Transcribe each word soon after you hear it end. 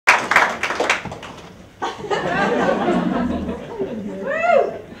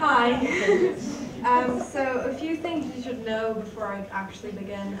So a few things you should know before I actually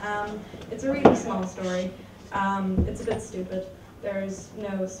begin. It's a really small story. It's a bit stupid. There's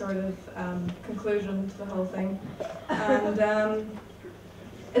no sort of conclusion to the whole thing. And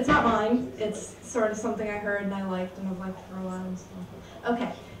it's not mine. It's sort of something I heard and I liked and I've liked for a while and stuff.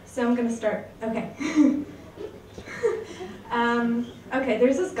 Okay, so I'm gonna start. Okay. Okay,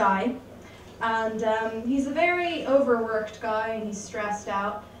 there's this guy, and he's a very overworked guy and he's stressed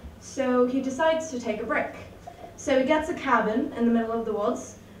out. So he decides to take a break. So he gets a cabin in the middle of the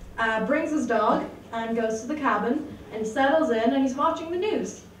woods, brings his dog and goes to the cabin and settles in and he's watching the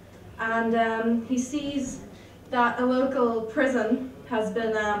news. And he sees that a local prison has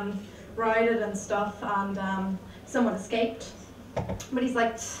been rioted and stuff and someone escaped. But he's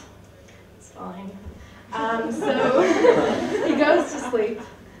like, it's fine. So he goes to sleep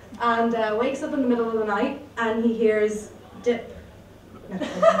and wakes up in the middle of the night and he hears drip. And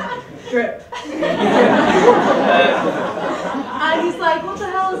he's like, what the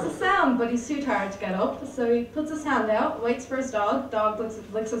hell is the sound? But he's too tired to get up, so he puts his hand out, waits for his dog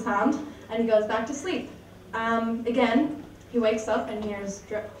licks his hand, and he goes back to sleep. Again, he wakes up and hears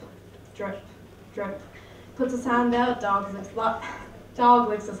drip, drip, drip. Puts his hand out, dog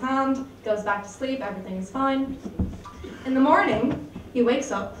licks his hand, goes back to sleep, everything is fine. In the morning, he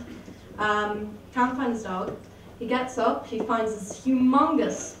wakes up, can't find his dog. He gets up, he finds this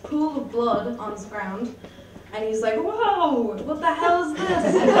humongous pool of blood on his ground, and he's like, whoa, what the hell is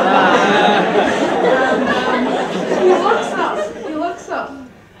this? And he looks up,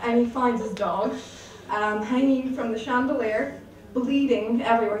 and he finds his dog hanging from the chandelier, bleeding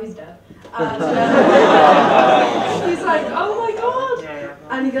everywhere. He's dead. And he's like, oh my god!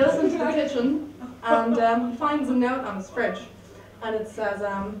 And he goes into the kitchen, and he finds a note on his fridge, and it says,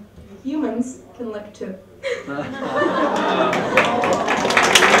 humans can lick too.